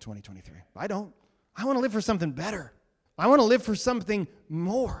in 2023? I don't. I want to live for something better. I want to live for something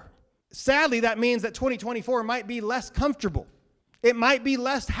more. Sadly, that means that 2024 might be less comfortable. It might be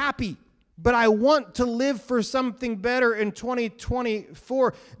less happy. But I want to live for something better in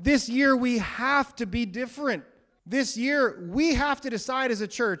 2024. This year, we have to be different. This year, we have to decide as a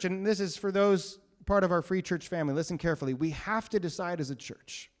church, and this is for those part of our free church family. Listen carefully. We have to decide as a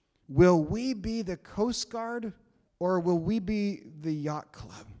church, will we be the Coast Guard or will we be the yacht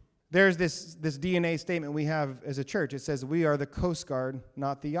club? There's this DNA statement we have as a church. It says we are the Coast Guard,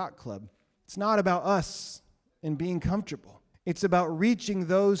 not the yacht club. It's not about us and being comfortable. It's about reaching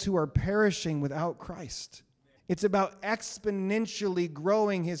those who are perishing without Christ. It's about exponentially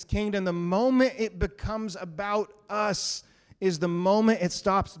growing his kingdom. The moment it becomes about us is the moment it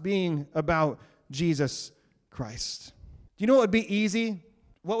stops being about Jesus Christ. Do you know what would be easy?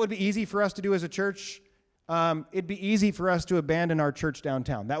 What would be easy for us to do as a church? It'd be easy for us to abandon our church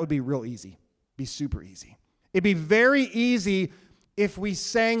downtown. That would be real easy. Be super easy. It'd be very easy if we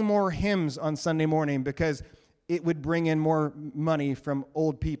sang more hymns on Sunday morning because it would bring in more money from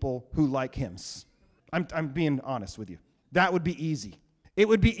old people who like hymns. I'm being honest with you. That would be easy. It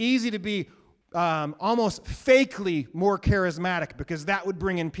would be easy to be almost fakely more charismatic because that would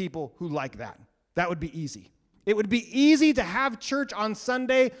bring in people who like that. That would be easy. It would be easy to have church on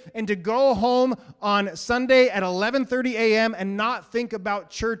Sunday and to go home on Sunday at 11:30 a.m. and not think about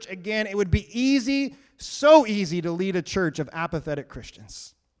church again. It would be easy, so easy to lead a church of apathetic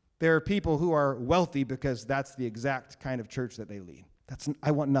Christians. There are people who are wealthy because that's the exact kind of church that they lead.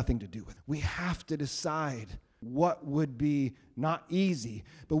 I want nothing to do with it. We have to decide what would be not easy,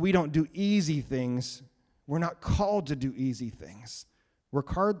 but we don't do easy things. We're not called to do easy things. We're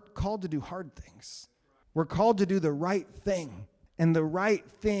called to do hard things. We're called to do the right thing, and the right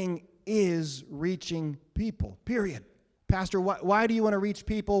thing is reaching people, period. Pastor, why do you want to reach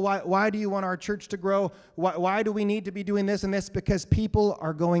people? Why do you want our church to grow? Why do we need to be doing this and this? Because people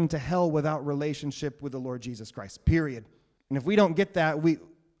are going to hell without relationship with the Lord Jesus Christ, period. And if we don't get that,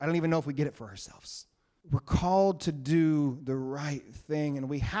 I don't even know if we get it for ourselves. We're called to do the right thing, and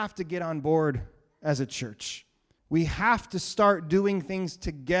we have to get on board as a church. We have to start doing things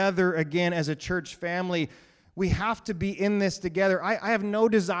together again as a church family. We have to be in this together. I have no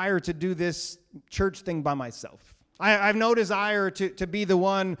desire to do this church thing by myself. I have no desire to be the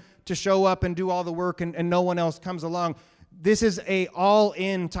one to show up and do all the work and no one else comes along. This is a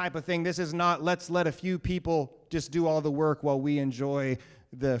all-in type of thing. This is not let's let a few people just do all the work while we enjoy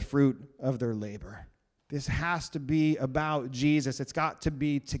the fruit of their labor. This has to be about Jesus. It's got to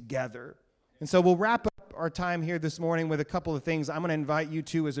be together. And so we'll wrap up our time here this morning with a couple of things I'm going to invite you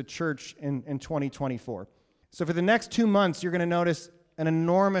to as a church in 2024. So for the next 2 months, you're going to notice an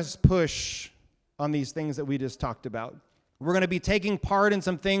enormous push on these things that we just talked about. We're going to be taking part in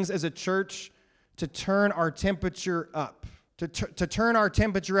some things as a church to turn our temperature up, to turn our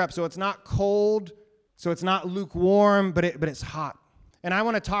temperature up so it's not cold, so it's not lukewarm, but it's hot. And I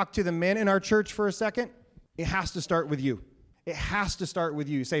want to talk to the men in our church for a second. It has to start with you. It has to start with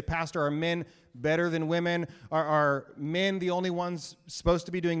you. You say, Pastor, are men better than women? Are men the only ones supposed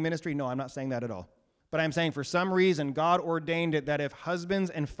to be doing ministry? No, I'm not saying that at all. But I'm saying for some reason, God ordained it that if husbands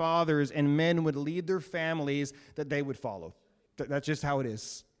and fathers and men would lead their families, that they would follow. That's just how it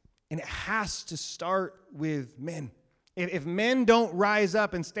is. And it has to start with men. If men don't rise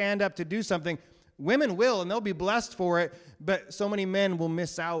up and stand up to do something, women will, and they'll be blessed for it, but so many men will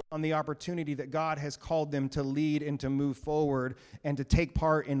miss out on the opportunity that God has called them to lead and to move forward and to take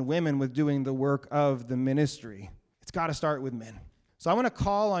part in women with doing the work of the ministry. It's got to start with men. So I want to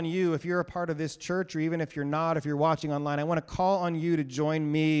call on you, if you're a part of this church, or even if you're not, if you're watching online, I want to call on you to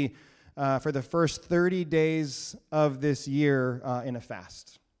join me for the first 30 days of this year in a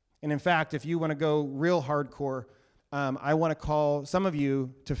fast. And in fact, if you want to go real hardcore, I want to call some of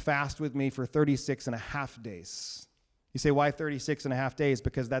you to fast with me for 36 and a half days. You say, why 36 and a half days?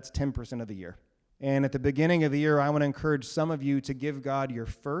 Because that's 10% of the year. And at the beginning of the year, I want to encourage some of you to give God your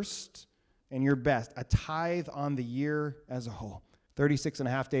first and your best, a tithe on the year as a whole. 36 and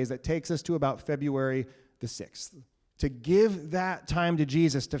a half days. That takes us to about February the 6th. To give that time to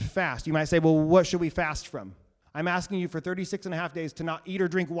Jesus, to fast. You might say, well, what should we fast from? I'm asking you for 36 and a half days to not eat or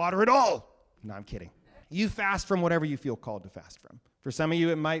drink water at all. No, I'm kidding. You fast from whatever you feel called to fast from. For some of you,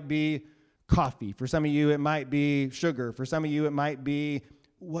 it might be coffee. For some of you, it might be sugar. For some of you, it might be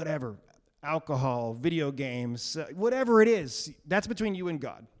whatever, alcohol, video games, whatever it is. That's between you and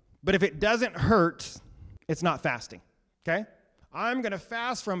God. But if it doesn't hurt, it's not fasting, okay? I'm going to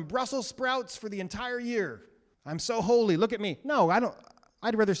fast from Brussels sprouts for the entire year. I'm so holy. Look at me. No, I don't.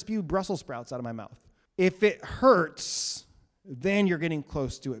 I'd rather spew Brussels sprouts out of my mouth. If it hurts, then you're getting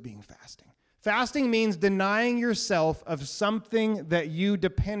close to it being fasting. Fasting means denying yourself of something that you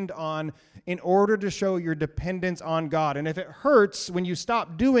depend on in order to show your dependence on God. And if it hurts when you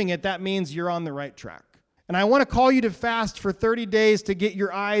stop doing it, that means you're on the right track. And I want to call you to fast for 30 days to get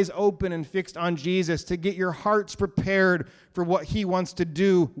your eyes open and fixed on Jesus, to get your hearts prepared for what he wants to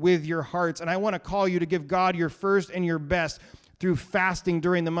do with your hearts. And I want to call you to give God your first and your best through fasting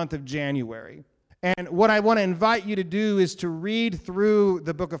during the month of January. And what I want to invite you to do is to read through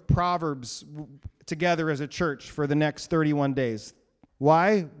the book of Proverbs together as a church for the next 31 days.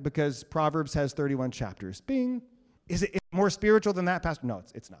 Why? Because Proverbs has 31 chapters. Bing. Is it more spiritual than that, Pastor? No,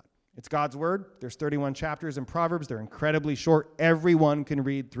 it's not. It's God's word. There's 31 chapters in Proverbs. They're incredibly short. Everyone can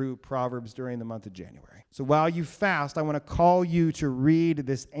read through Proverbs during the month of January. So while you fast, I want to call you to read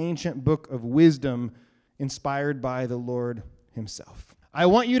this ancient book of wisdom inspired by the Lord himself. I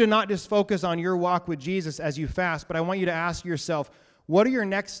want you to not just focus on your walk with Jesus as you fast, but I want you to ask yourself, what are your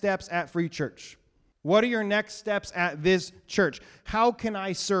next steps at Free Church? What are your next steps at this church? How can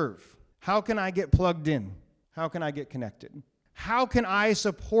I serve? How can I get plugged in? How can I get connected? How can I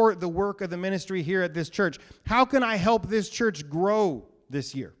support the work of the ministry here at this church? How can I help this church grow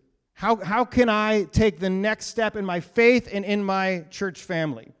this year? How can I take the next step in my faith and in my church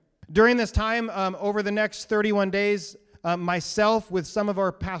family? During this time, over the next 31 days, myself with some of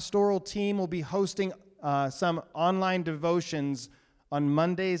our pastoral team will be hosting some online devotions on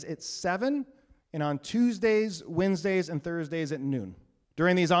Mondays at 7 and on Tuesdays, Wednesdays, and Thursdays at noon.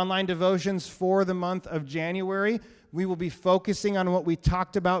 During these online devotions for the month of January, we will be focusing on what we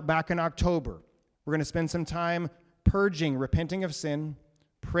talked about back in October. We're going to spend some time purging, repenting of sin,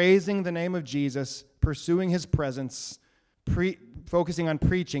 praising the name of Jesus, pursuing his presence, focusing on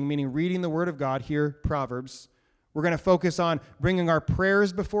preaching, meaning reading the word of God, here, Proverbs. We're going to focus on bringing our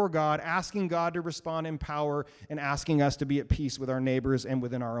prayers before God, asking God to respond in power, and asking us to be at peace with our neighbors and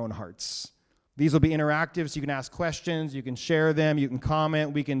within our own hearts. These will be interactive, so you can ask questions, you can share them, you can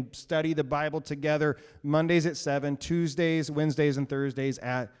comment, we can study the Bible together Mondays at 7, Tuesdays, Wednesdays, and Thursdays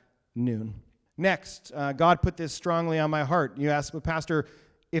at noon. Next, God put this strongly on my heart. You ask, well, Pastor,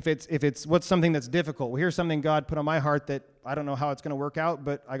 if it's what's something that's difficult? Well, here's something God put on my heart that I don't know how it's going to work out,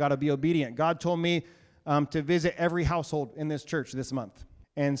 but I got to be obedient. God told me to visit every household in this church this month.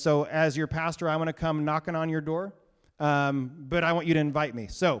 And so as your pastor, I want to come knocking on your door, but I want you to invite me.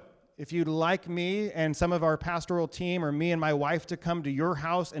 So if you'd like me and some of our pastoral team or me and my wife to come to your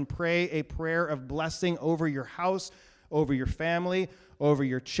house and pray a prayer of blessing over your house, over your family, over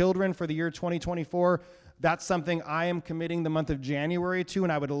your children for the year 2024, that's something I am committing the month of January to,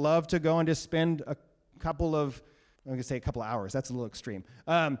 and I would love to go and just spend a couple of hours. That's a little extreme.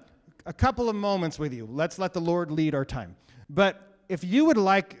 A couple of moments with you. Let's let the Lord lead our time. But if you would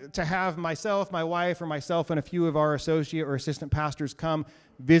like to have myself, my wife, or myself and a few of our associate or assistant pastors come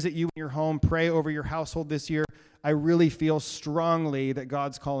visit you in your home, pray over your household this year, I really feel strongly that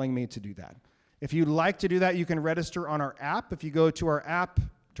God's calling me to do that. If you'd like to do that, you can register on our app. If you go to our app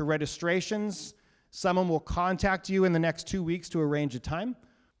to registrations, someone will contact you in the next 2 weeks to arrange a time.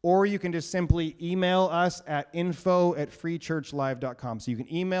 Or you can just simply email us at info@freechurchlive.com. So you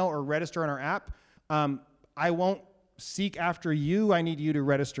can email or register on our app. I won't seek after you. I need you to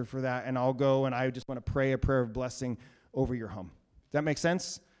register for that, and I'll go, and I just want to pray a prayer of blessing over your home. Does that make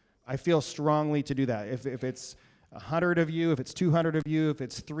sense? I feel strongly to do that. If it's 100 of you, if it's 200 of you, if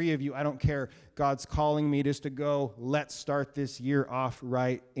it's 3 of you, I don't care. God's calling me just to go. Let's start this year off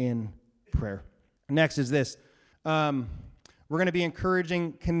right in prayer. Next is this. We're going to be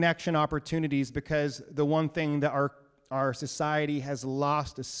encouraging connection opportunities, because the one thing that our society has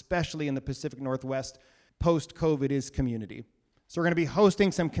lost, especially in the Pacific Northwest, post-COVID, is community. So we're going to be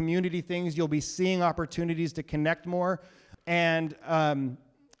hosting some community things. You'll be seeing opportunities to connect more. And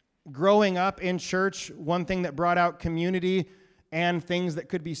growing up in church, one thing that brought out community and things that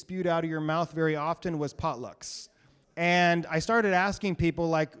could be spewed out of your mouth very often was potlucks. And I started asking people,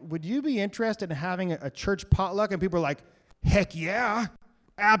 like, would you be interested in having a church potluck? And people were like, heck yeah,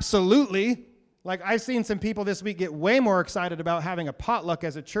 absolutely. Like, I've seen some people this week get way more excited about having a potluck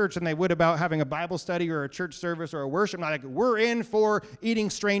as a church than they would about having a Bible study or a church service or a worship night. Like, we're in for eating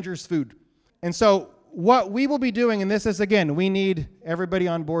strangers' food. And so what we will be doing, and this is, again, we need everybody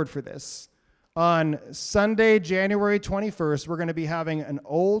on board for this. On Sunday, January 21st, we're going to be having an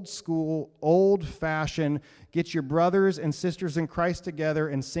old school, old-fashioned, get your brothers and sisters in Christ together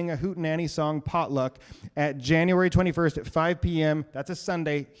and sing a hootenanny song potluck at January 21st at 5 p.m. That's a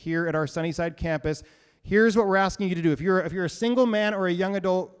Sunday here at our Sunnyside campus. Here's what we're asking you to do. If you're a single man or a young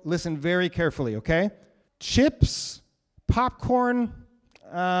adult, listen very carefully, okay? Chips, popcorn,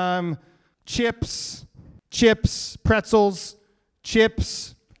 chips, pretzels,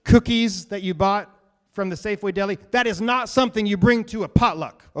 chips, cookies that you bought from the Safeway deli, that is not something you bring to a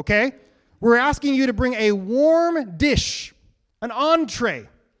potluck, okay? We're asking you to bring a warm dish, an entree,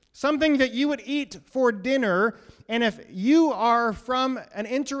 something that you would eat for dinner. And if you are from an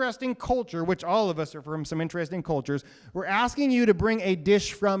interesting culture, which all of us are from some interesting cultures, we're asking you to bring a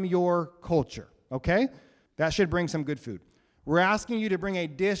dish from your culture, okay? That should bring some good food. We're asking you to bring a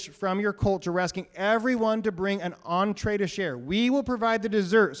dish from your culture. We're asking everyone to bring an entree to share. We will provide the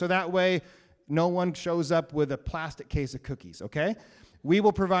dessert, so that way no one shows up with a plastic case of cookies, okay? We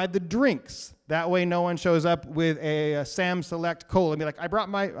will provide the drinks. That way no one shows up with a Sam Select Cola and be like, I brought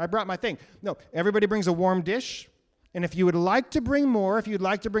my thing. No, everybody brings a warm dish. And if you would like to bring more, if you'd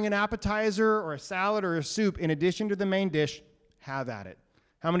like to bring an appetizer or a salad or a soup in addition to the main dish, have at it.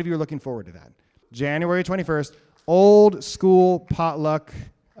 How many of you are looking forward to that? January 21st. Old school potluck,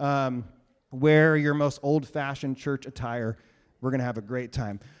 wear your most old-fashioned church attire. We're going to have a great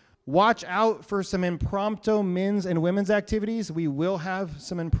time. Watch out for some impromptu men's and women's activities. We will have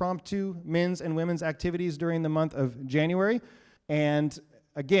some impromptu men's and women's activities during the month of January. And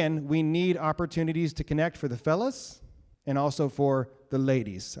again, we need opportunities to connect for the fellas and also for the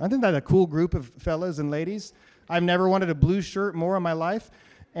ladies. I think that's a cool group of fellas and ladies. I've never wanted a blue shirt more in my life.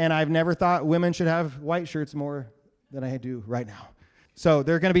 And I've never thought women should have white shirts more than I do right now. So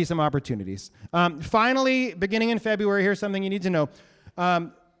there are going to be some opportunities. Finally, beginning in February, here's something you need to know.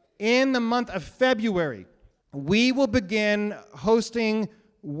 In the month of February, we will begin hosting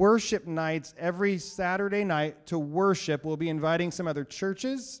worship nights every Saturday night to worship. We'll be inviting some other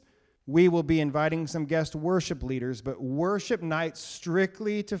churches. We will be inviting some guest worship leaders, but worship nights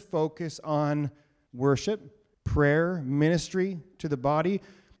strictly to focus on worship, prayer, ministry to the body.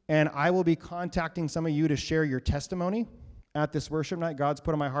 And I will be contacting some of you to share your testimony at this worship night. God's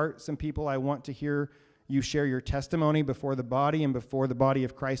put on my heart some people I want to hear you share your testimony before the body and before the body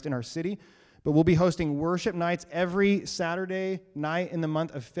of Christ in our city. But we'll be hosting worship nights every Saturday night in the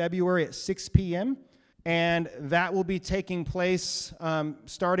month of February at 6 p.m. And that will be taking place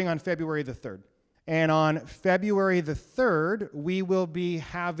starting on February the 3rd. And on February the 3rd, we will be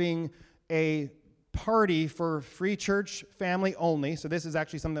having a party for free church family only. So this is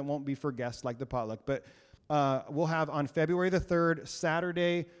actually something that won't be for guests like the potluck. But we'll have on February the 3rd,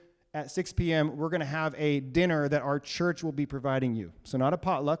 Saturday at 6 p.m., we're going to have a dinner that our church will be providing you. So not a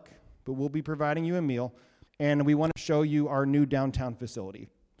potluck, but we'll be providing you a meal. And we want to show you our new downtown facility.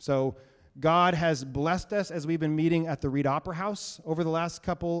 So God has blessed us as we've been meeting at the Reed Opera House over the last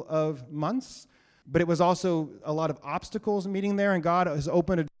couple of months. But it was also a lot of obstacles meeting there, and God has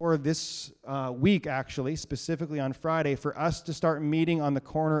opened a door this week, actually, specifically on Friday, for us to start meeting on the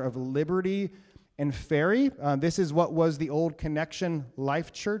corner of Liberty and Ferry. This is what was the old Connection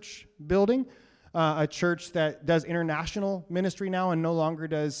Life Church building, a church that does international ministry now and no longer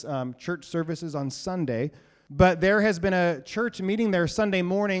does church services on Sunday. But there has been a church meeting there Sunday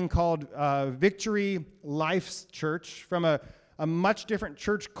morning called Victory Life's Church, from a much different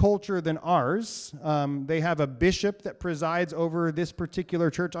church culture than ours. They have a bishop that presides over this particular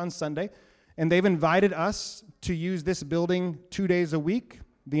church on Sunday, and they've invited us to use this building 2 days a week,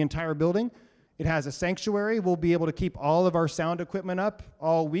 the entire building. It has a sanctuary. We'll be able to keep all of our sound equipment up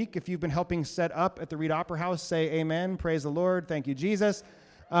all week. If you've been helping set up at the Reed Opera House, say amen, praise the Lord, thank you, Jesus.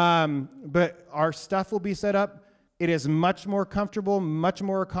 But our stuff will be set up. It is much more comfortable, much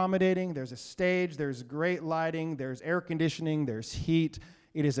more accommodating. There's a stage, there's great lighting, there's air conditioning, there's heat.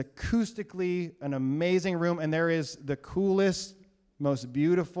 It is acoustically an amazing room, and there is the coolest, most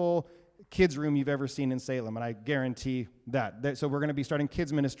beautiful kids room you've ever seen in Salem, and I guarantee that. So we're going to be starting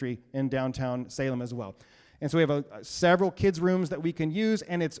kids ministry in downtown Salem as well. And so we have several kids rooms that we can use,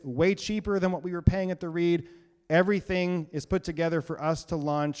 and it's way cheaper than what we were paying at the Reed. Everything is put together for us to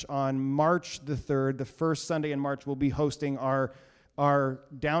launch on March the 3rd. The first Sunday in March, we'll be hosting our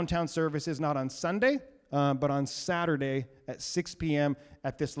downtown services, not on Sunday, but on Saturday at 6 p.m.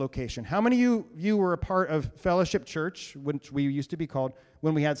 at this location. How many of you were a part of Fellowship Church, which we used to be called,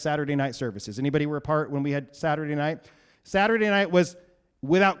 when we had Saturday night services? Anybody were a part when we had Saturday night? Saturday night was,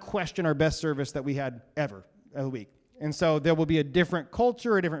 without question, our best service that we had ever a week. And so there will be a different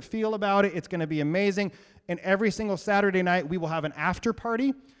culture, a different feel about it. It's going to be amazing. And every single Saturday night, we will have an after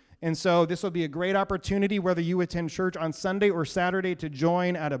party. And so this will be a great opportunity, whether you attend church on Sunday or Saturday, to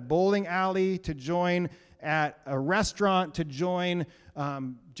join at a bowling alley, to join at a restaurant, to join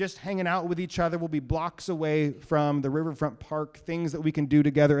just hanging out with each other. We'll be blocks away from the Riverfront Park, things that we can do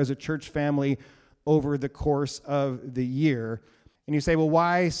together as a church family over the course of the year. And you say, well,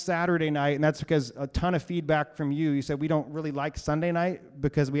 why Saturday night? And that's because a ton of feedback from you. You said, we don't really like Sunday night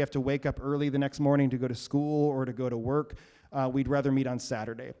because we have to wake up early the next morning to go to school or to go to work. We'd rather meet on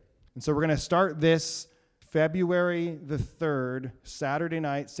Saturday. And so we're going to start this February the 3rd, Saturday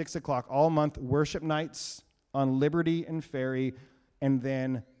night, 6 o'clock, all month, worship nights on Liberty and Ferry, and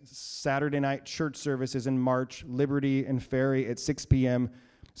then Saturday night church services in March, Liberty and Ferry at 6 p.m.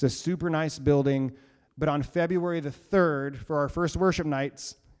 It's a super nice building. But on February the 3rd, for our first worship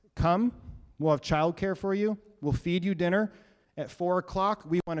nights, come. We'll have childcare for you. We'll feed you dinner. At 4 o'clock,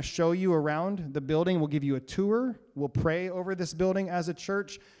 we want to show you around the building. We'll give you a tour. We'll pray over this building as a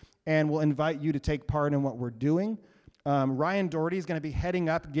church, and we'll invite you to take part in what we're doing. Ryan Doherty is going to be heading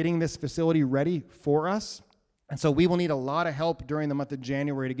up, getting this facility ready for us. And so we will need a lot of help during the month of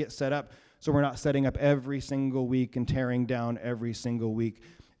January to get set up, so we're not setting up every single week and tearing down every single week.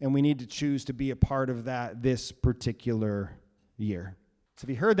 And we need to choose to be a part of that this particular year. So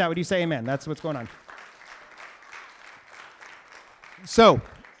if you heard that, would you say amen? That's what's going on. So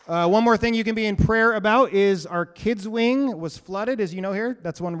one more thing you can be in prayer about is our kids' wing was flooded, as you know here.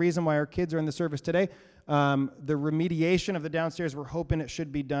 That's one reason why our kids are in the service today. The remediation of the downstairs, we're hoping it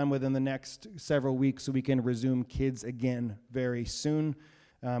should be done within the next several weeks so we can resume kids again very soon.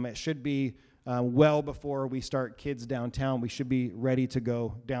 It should be well before we start kids downtown. We should be ready to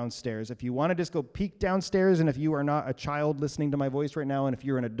go downstairs. If you want to just go peek downstairs, and if you are not a child listening to my voice right now, and if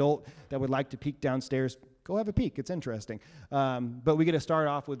you're an adult that would like to peek downstairs, go have a peek. It's interesting. But we get to start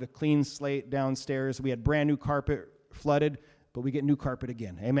off with a clean slate downstairs. We had brand new carpet flooded, but we get new carpet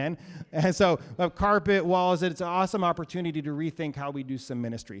again. Amen? And so carpet, walls, it's an awesome opportunity to rethink how we do some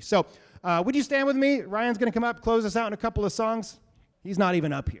ministry. So would you stand with me? Ryan's going to come up, close us out in a couple of songs. He's not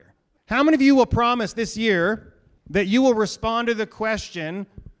even up here. How many of you will promise this year that you will respond to the question,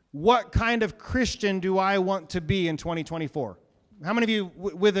 what kind of Christian do I want to be in 2024? How many of you,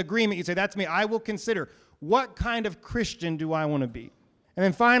 with agreement, you say, that's me, I will consider, what kind of Christian do I want to be? And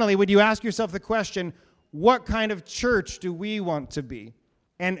then finally, would you ask yourself the question, what kind of church do we want to be?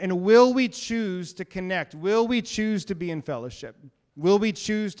 And will we choose to connect? Will we choose to be in fellowship? Will we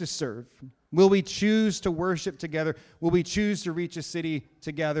choose to serve? Will we choose to worship together? Will we choose to reach a city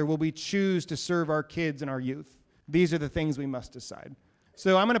together? Will we choose to serve our kids and our youth? These are the things we must decide.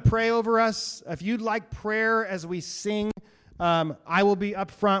 So I'm going to pray over us. If you'd like prayer as we sing, I will be up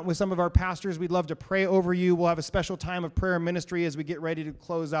front with some of our pastors. We'd love to pray over you. We'll have a special time of prayer and ministry as we get ready to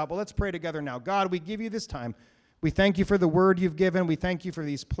close out. But let's pray together now. God, we give you this time. We thank you for the word you've given. We thank you for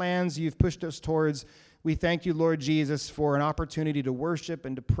these plans you've pushed us towards. We thank you, Lord Jesus, for an opportunity to worship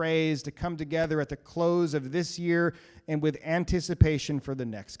and to praise, to come together at the close of this year and with anticipation for the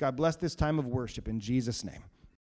next. God bless this time of worship in Jesus' name.